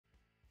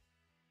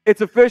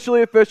It's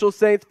officially official,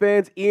 Saints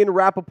fans. Ian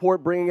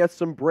Rappaport bringing us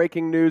some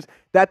breaking news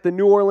that the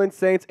New Orleans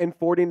Saints and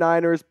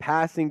 49ers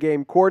passing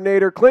game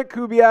coordinator, Klint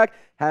Kubiak,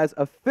 has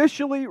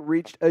officially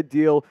reached a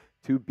deal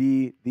to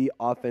be the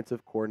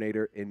offensive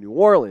coordinator in New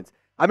Orleans.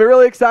 I'm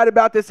really excited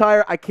about this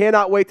hire. I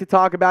cannot wait to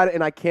talk about it,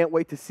 and I can't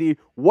wait to see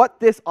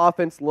what this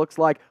offense looks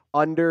like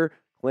under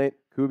Klint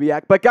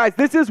Kubiak. But guys,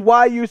 this is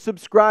why you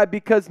subscribe,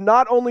 because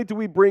not only do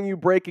we bring you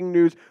breaking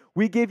news,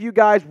 we give you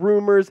guys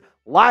rumors,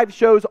 live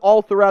shows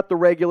all throughout the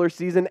regular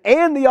season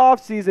and the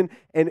offseason,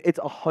 and it's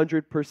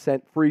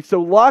 100% free.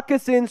 So lock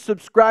us in,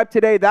 subscribe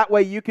today. That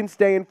way you can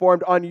stay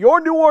informed on your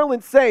New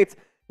Orleans Saints.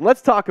 And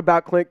let's talk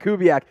about Klint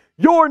Kubiak,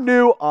 your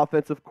new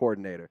offensive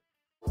coordinator.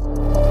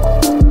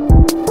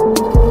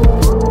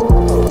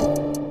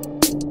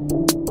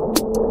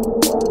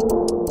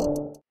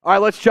 All right,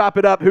 let's chop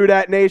it up, Who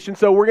Dat Nation.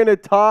 So we're going to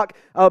talk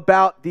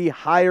about the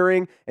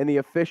hiring and the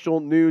official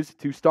news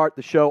to start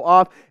the show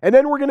off. And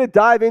then we're going to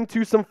dive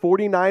into some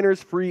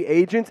 49ers free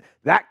agents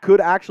that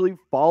could actually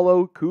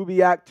follow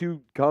Kubiak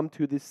to come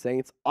to the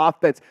Saints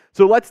offense.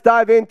 So let's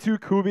dive into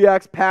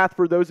Kubiak's path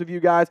for those of you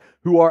guys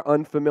who are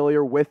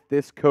unfamiliar with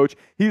this coach.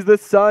 He's the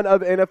son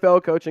of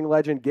NFL coaching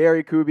legend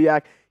Gary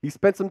Kubiak. He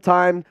spent some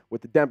time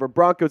with the Denver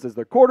Broncos as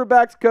their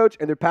quarterbacks coach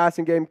and their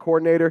passing game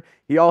coordinator.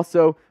 He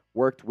also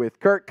worked with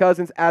Kirk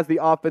Cousins as the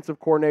offensive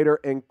coordinator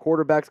and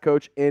quarterbacks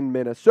coach in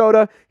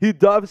Minnesota. He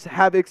does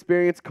have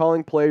experience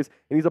calling plays,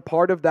 and he's a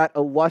part of that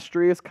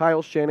illustrious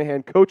Kyle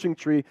Shanahan coaching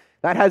tree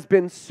that has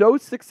been so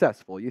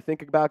successful. You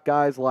think about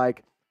guys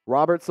like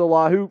Robert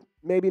Saleh, who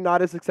maybe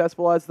not as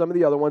successful as some of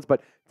the other ones,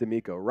 but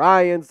DeMeco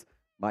Ryans,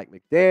 Mike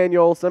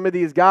McDaniel, some of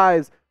these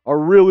guys are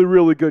really,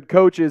 really good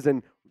coaches,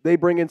 and they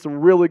bring in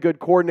some really good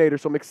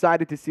coordinators, so I'm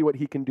excited to see what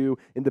he can do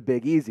in the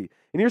Big Easy.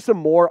 And here's some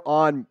more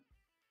on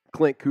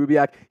Klint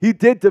Kubiak. He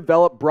did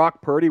develop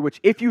Brock Purdy, which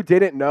if you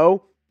didn't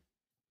know,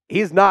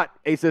 he's not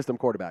a system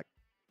quarterback.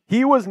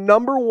 He was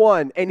number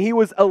one, and he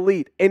was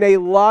elite in a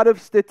lot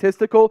of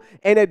statistical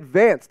and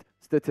advanced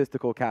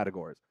statistical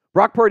categories.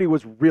 Brock Purdy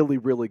was really,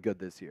 really good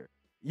this year.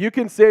 You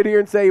can sit here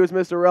and say he was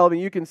Mr.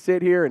 Irrelevant. You can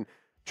sit here and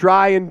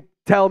try and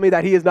tell me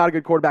that he is not a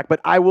good quarterback, but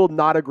I will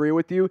not agree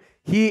with you.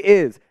 He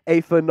is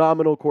a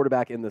phenomenal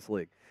quarterback in this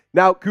league.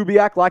 Now,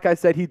 Kubiak, like I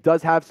said, he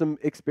does have some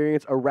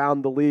experience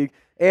around the league,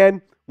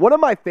 and one of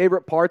my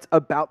favorite parts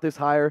about this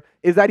hire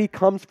is that he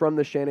comes from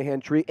the Shanahan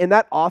tree, and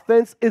that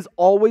offense is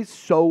always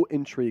so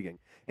intriguing.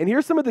 And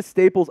here's some of the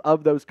staples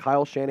of those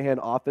Kyle Shanahan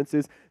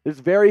offenses. There's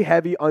very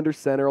heavy under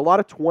center, a lot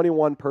of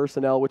 21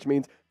 personnel, which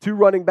means 2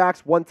 running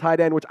backs, 1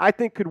 tight end, which I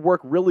think could work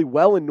really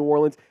well in New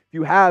Orleans if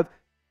you have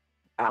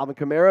Alvin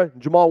Kamara,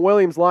 Jamal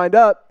Williams lined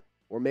up,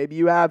 or maybe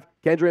you have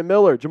Kendre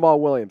Miller,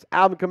 Jamal Williams,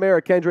 Alvin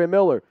Kamara, Kendre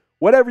Miller.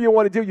 Whatever you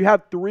want to do, you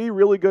have 3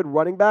 really good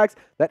running backs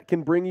that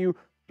can bring you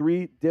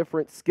 3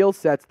 different skill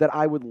sets that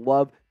I would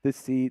love to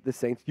see the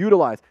Saints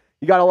utilize.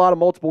 You got a lot of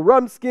multiple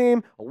run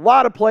scheme, a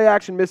lot of play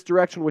action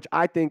misdirection, which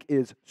I think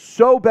is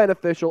so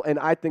beneficial, and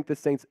I think the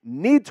Saints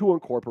need to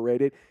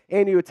incorporate it,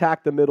 and you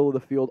attack the middle of the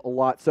field a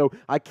lot. So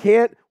I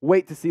can't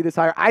wait to see this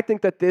hire. I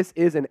think that this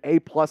is an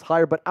A-plus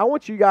hire, but I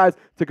want you guys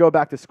to go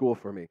back to school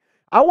for me.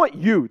 I want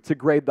you to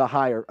grade the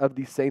hire of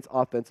the Saints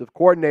offensive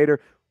coordinator,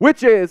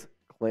 which is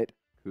Klint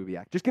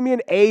Kubiak. Just give me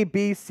an A,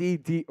 B, C,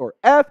 D, or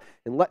F,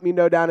 and let me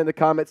know down in the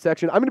comment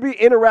section. I'm going to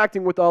be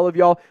interacting with all of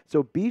y'all,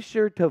 so be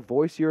sure to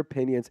voice your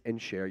opinions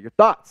and share your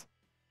thoughts.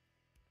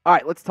 All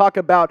right, let's talk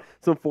about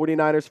some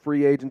 49ers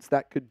free agents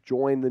that could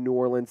join the New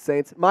Orleans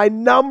Saints. My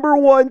number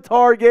one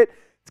target,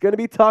 it's going to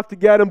be tough to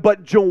get him,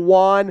 but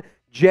Jauan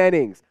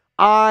Jennings.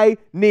 I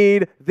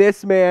need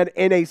this man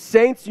in a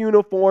Saints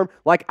uniform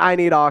like I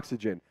need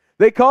oxygen.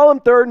 They call him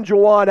Third and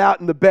Jauan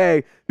out in the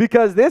Bay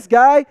because this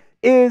guy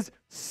is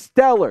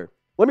stellar.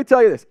 Let me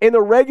tell you this. In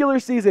the regular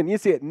season, you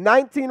see it,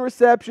 19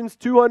 receptions,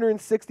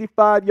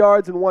 265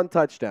 yards, and 1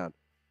 touchdown.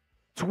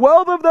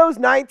 12 of those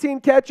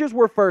 19 catches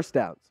were first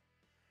downs.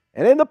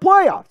 And in the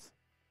playoffs,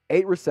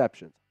 8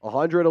 receptions,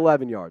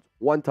 111 yards,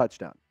 1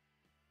 touchdown.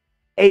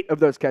 8 of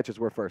those catches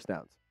were first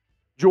downs.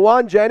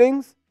 Jauan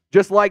Jennings,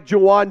 just like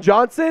Juwan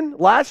Johnson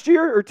last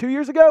year or 2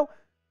 years ago,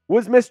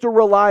 was Mr.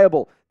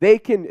 Reliable. They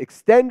can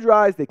extend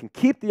drives, they can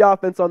keep the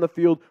offense on the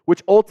field,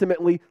 which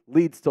ultimately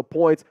leads to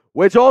points,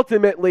 which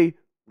ultimately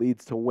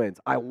leads to wins.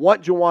 I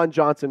want Juwan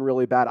Johnson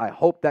really bad. I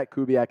hope that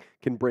Kubiak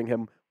can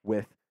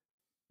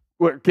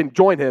can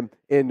join him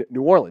in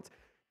New Orleans.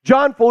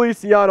 Jon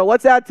Feliciano,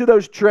 let's add to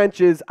those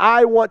trenches.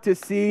 I want to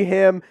see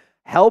him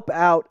help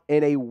out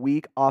in a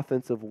weak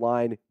offensive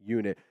line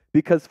unit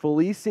because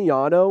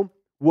Feliciano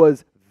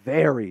was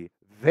very,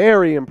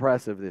 very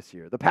impressive this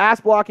year. The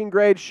pass blocking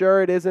grade,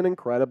 sure, it isn't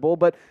incredible,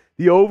 but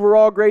the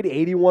overall grade,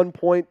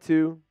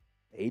 81.2,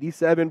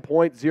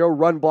 87.0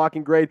 run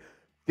blocking grade,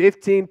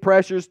 15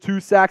 pressures, 2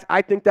 sacks.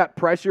 I think that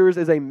pressures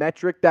is a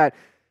metric that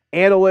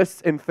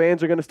analysts and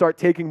fans are going to start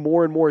taking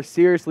more and more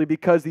seriously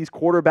because these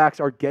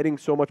quarterbacks are getting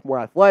so much more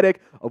athletic,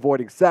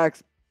 avoiding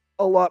sacks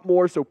a lot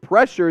more. So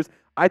pressures,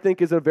 I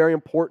think, is a very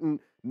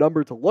important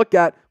number to look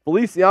at.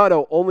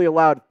 Feliciano only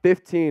allowed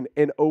 15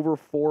 in over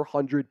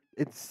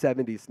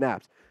 470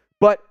 snaps.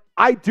 But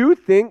I do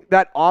think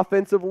that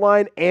offensive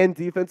line and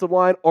defensive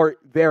line are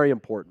very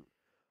important.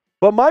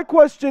 But my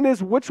question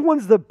is, which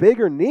one's the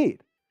bigger need?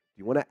 Do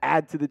you want to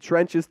add to the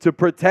trenches to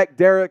protect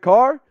Derek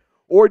Carr?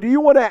 Or do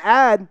you want to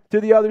add to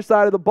the other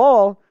side of the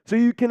ball so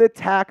you can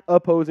attack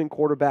opposing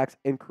quarterbacks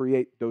and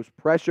create those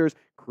pressures,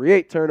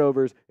 create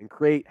turnovers, and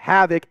create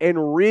havoc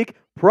and wreak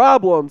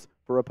problems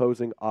for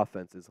opposing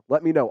offenses?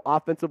 Let me know,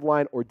 offensive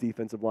line or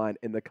defensive line,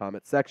 in the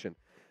comment section.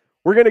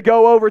 We're going to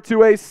go over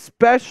to a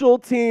special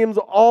teams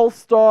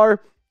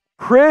all-star,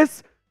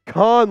 Chris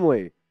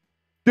Conley.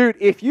 Dude,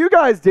 if you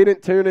guys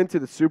didn't tune into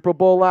the Super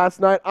Bowl last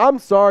night, I'm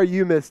sorry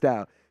you missed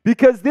out,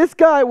 because this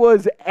guy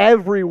was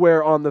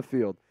everywhere on the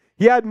field.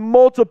 He had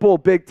multiple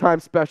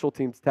big-time special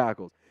teams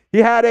tackles. He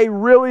had a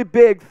really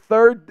big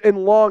third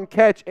and long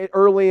catch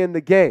early in the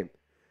game.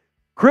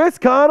 Chris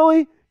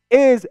Conley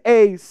is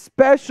a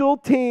special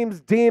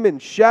teams demon.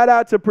 Shout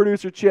out to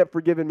producer Chip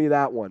for giving me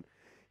that one.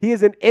 He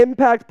is an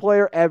impact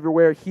player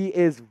everywhere. He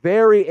is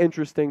very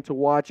interesting to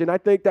watch, and I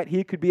think that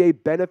he could be a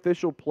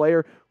beneficial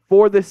player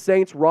for the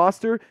Saints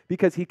roster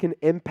because he can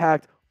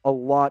impact a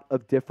lot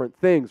of different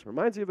things.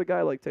 Reminds you of a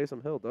guy like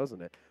Taysom Hill,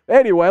 doesn't it?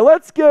 Anyway,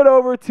 let's get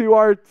over to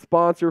our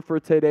sponsor for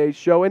today's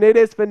show, and it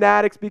is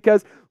Fanatics,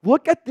 because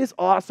look at this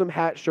awesome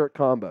hat shirt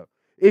combo.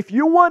 If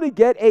you want to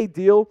get a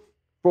deal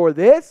for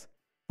this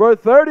for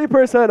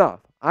 30% off,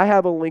 I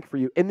have a link for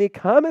you in the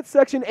comment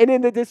section and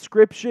in the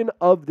description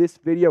of this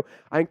video.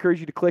 I encourage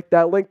you to click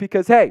that link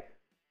because, hey,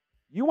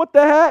 you want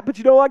the hat, but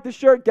you don't like the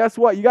shirt? Guess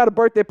what? You got a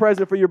birthday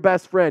present for your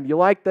best friend. You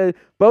like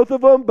both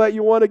of them, but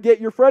you want to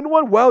get your friend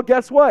one? Well,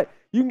 guess what?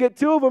 You can get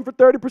two of them for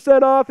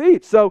 30% off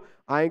each. So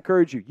I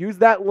encourage you, use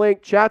that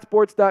link,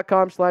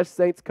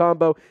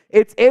 chatsports.com/SaintsCombo.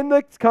 It's in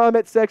the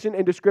comment section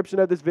and description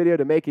of this video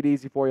to make it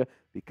easy for you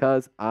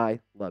because I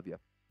love you.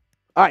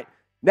 All right,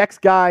 next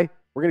guy,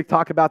 we're going to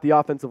talk about the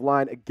offensive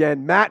line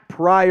again, Matt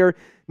Pryor.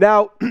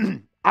 Now,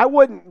 I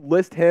wouldn't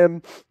list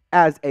him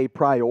as a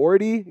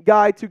priority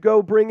guy to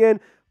go bring in,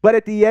 but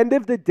at the end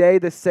of the day,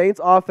 the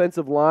Saints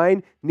offensive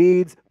line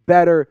needs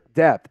better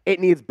depth. It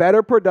needs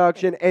better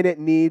production, and it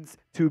needs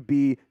to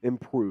be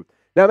improved.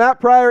 Now, Matt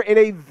Pryor, in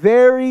a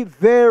very,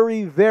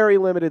 very, very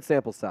limited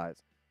sample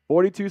size,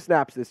 42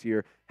 snaps this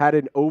year, had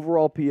an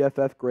overall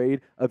PFF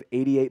grade of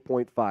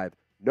 88.5.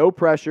 No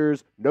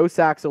pressures, no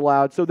sacks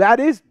allowed. So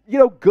that is,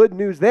 good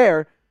news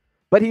there.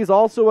 But he's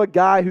also a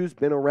guy who's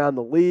been around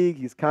the league.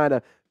 He's kind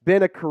of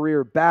been a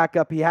career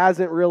backup. He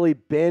hasn't really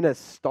been a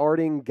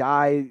starting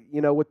guy,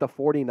 with the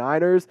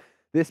 49ers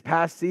this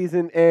past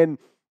season. And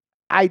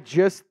I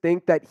just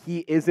think that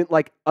he isn't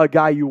like a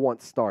guy you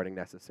want starting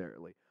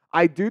necessarily.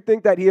 I do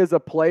think that he is a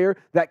player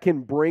that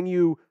can bring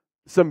you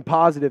some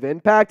positive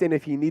impact. And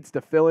if he needs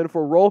to fill in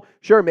for a role,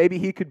 sure, maybe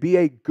he could be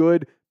a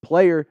good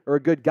player or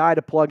a good guy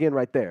to plug in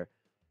right there.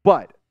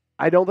 But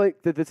I don't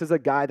think that this is a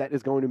guy that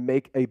is going to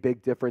make a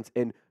big difference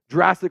and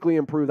drastically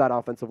improve that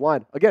offensive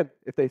line. Again,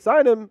 if they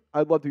sign him,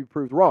 I'd love to be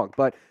proved wrong.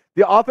 But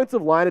the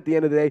offensive line, at the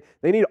end of the day,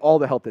 they need all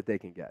the help that they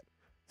can get.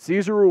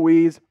 Cesar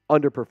Ruiz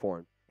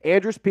underperformed.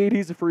 Andrew Speed,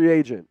 he's a free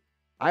agent.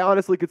 I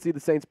honestly could see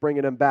the Saints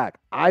bringing him back.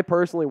 I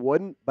personally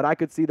wouldn't, but I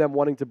could see them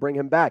wanting to bring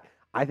him back.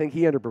 I think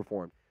he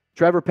underperformed.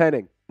 Trevor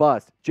Penning,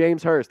 bust.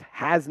 James Hurst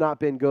has not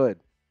been good.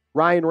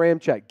 Ryan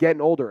Ramczyk,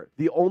 getting older.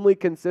 The only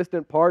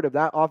consistent part of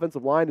that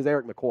offensive line is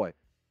Eric McCoy.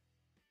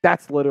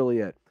 That's literally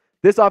it.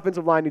 This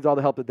offensive line needs all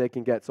the help that they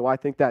can get. So I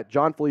think that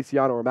John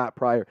Feliciano or Matt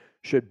Pryor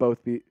should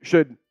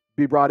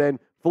be brought in.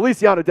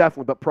 Feliciano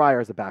definitely, but Pryor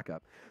as a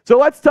backup. So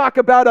let's talk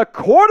about a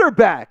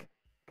quarterback.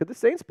 Could the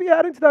Saints be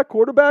adding to that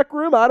quarterback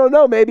room? I don't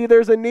know. Maybe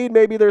there's a need,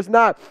 maybe there's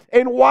not.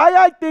 And why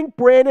I think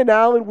Brandon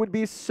Allen would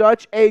be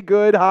such a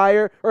good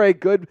hire or a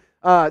good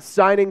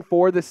signing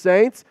for the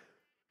Saints.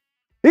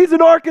 He's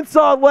an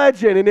Arkansas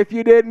legend, and if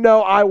you didn't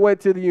know, I went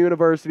to the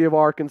University of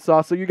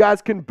Arkansas, so you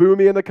guys can boo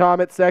me in the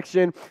comment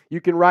section.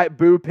 You can write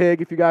boo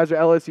pig if you guys are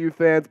LSU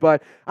fans,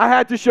 but I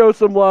had to show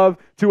some love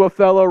to a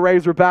fellow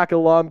Razorback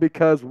alum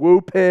because woo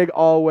pig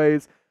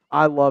always.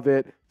 I love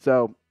it,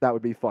 so that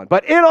would be fun.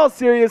 But in all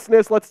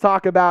seriousness, let's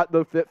talk about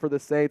the fit for the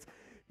Saints.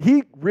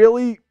 He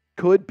really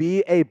could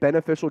be a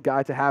beneficial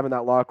guy to have in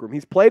that locker room.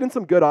 He's played in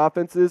some good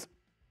offenses.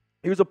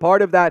 He was a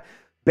part of that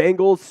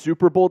Bengals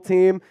Super Bowl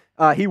team.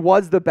 He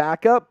was the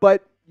backup,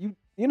 but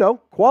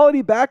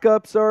quality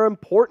backups are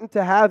important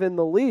to have in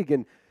the league.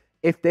 And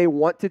if they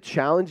want to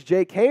challenge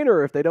Jake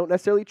Haener, if they don't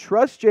necessarily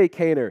trust Jake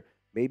Haener,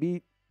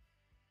 maybe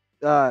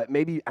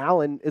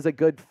Allen is a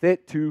good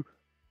fit to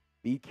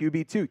be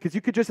QB2 because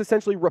you could just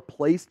essentially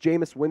replace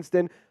Jameis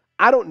Winston.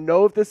 I don't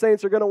know if the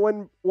Saints are going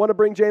to want to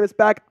bring Jameis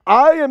back.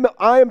 I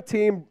am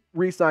team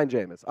re-sign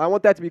Jameis. I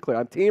want that to be clear.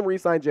 I'm team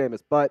re-sign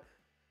Jameis, but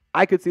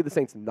I could see the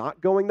Saints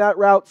not going that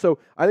route. So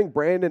I think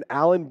Brandon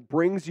Allen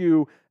brings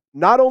you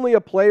not only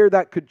a player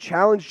that could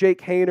challenge Jake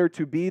Haener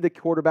to be the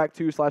quarterback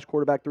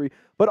 2/quarterback 3,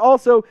 but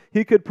also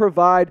he could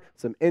provide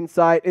some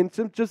insight and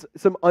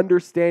some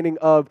understanding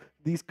of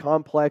these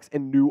complex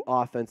and new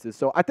offenses.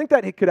 So I think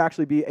that it could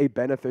actually be a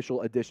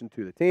beneficial addition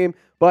to the team.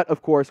 But,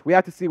 of course, we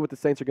have to see what the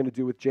Saints are going to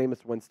do with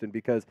Jameis Winston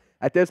because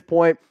at this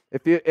point,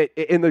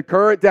 in the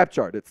current depth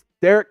chart, it's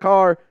Derek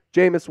Carr,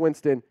 Jameis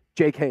Winston,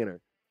 Jake Haener.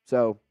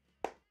 So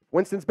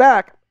Winston's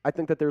back. I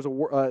think that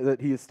that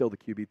he is still the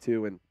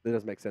QB2, and it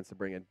doesn't make sense to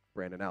bring in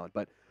Brandon Allen.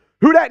 But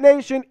Who Dat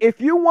Nation, if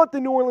you want the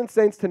New Orleans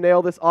Saints to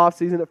nail this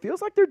offseason, it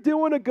feels like they're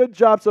doing a good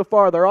job so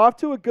far. They're off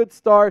to a good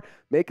start,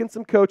 making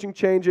some coaching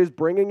changes,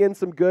 bringing in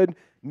some good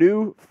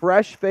new,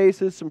 fresh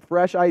faces, some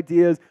fresh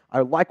ideas.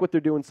 I like what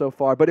they're doing so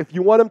far. But if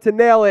you want them to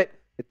nail it,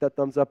 hit that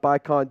thumbs up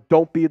icon.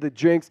 Don't be the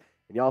jinx.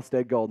 And y'all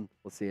stay golden.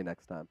 We'll see you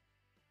next time.